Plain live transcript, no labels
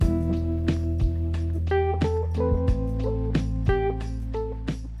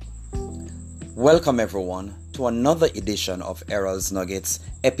Welcome everyone to another edition of Errol's Nuggets,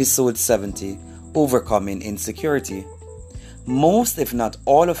 episode 70, Overcoming Insecurity. Most, if not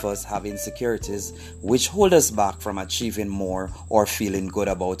all of us, have insecurities which hold us back from achieving more or feeling good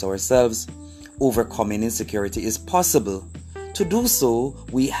about ourselves. Overcoming insecurity is possible. To do so,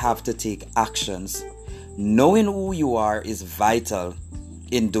 we have to take actions. Knowing who you are is vital.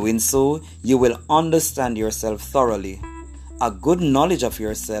 In doing so, you will understand yourself thoroughly. A good knowledge of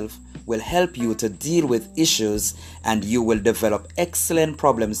yourself will help you to deal with issues and you will develop excellent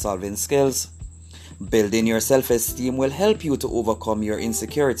problem-solving skills. Building your self-esteem will help you to overcome your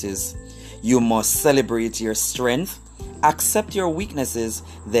insecurities. You must celebrate your strength, accept your weaknesses,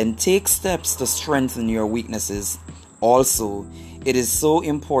 then take steps to strengthen your weaknesses. Also, it is so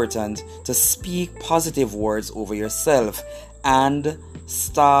important to speak positive words over yourself and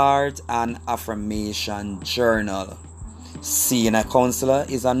start an affirmation journal. Seeing a counselor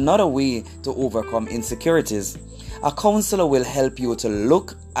is another way to overcome insecurities. A counselor will help you to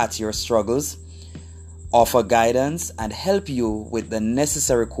look at your struggles, offer guidance, and help you with the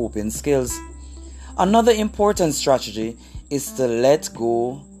necessary coping skills. Another important strategy is to let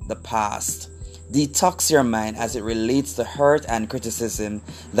go the past. Detox your mind as it relates to hurt and criticism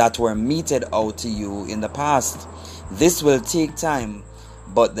that were meted out to you in the past. This will take time,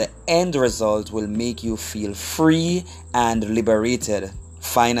 but the end result will make you feel free and liberated.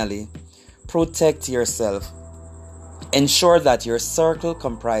 Finally, protect yourself. Ensure that your circle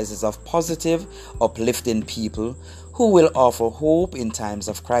comprises of positive, uplifting people who will offer hope in times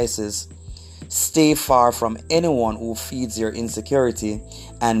of crisis. Stay far from anyone who feeds your insecurity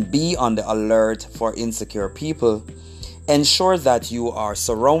and be on the alert for insecure people. Ensure that you are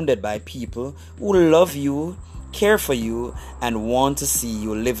surrounded by people who love you, care for you, and want to see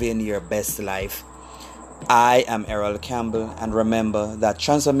you living your best life. I am Errol Campbell, and remember that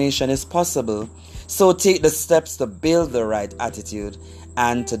transformation is possible. So take the steps to build the right attitude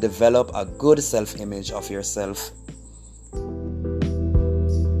and to develop a good self-image of yourself.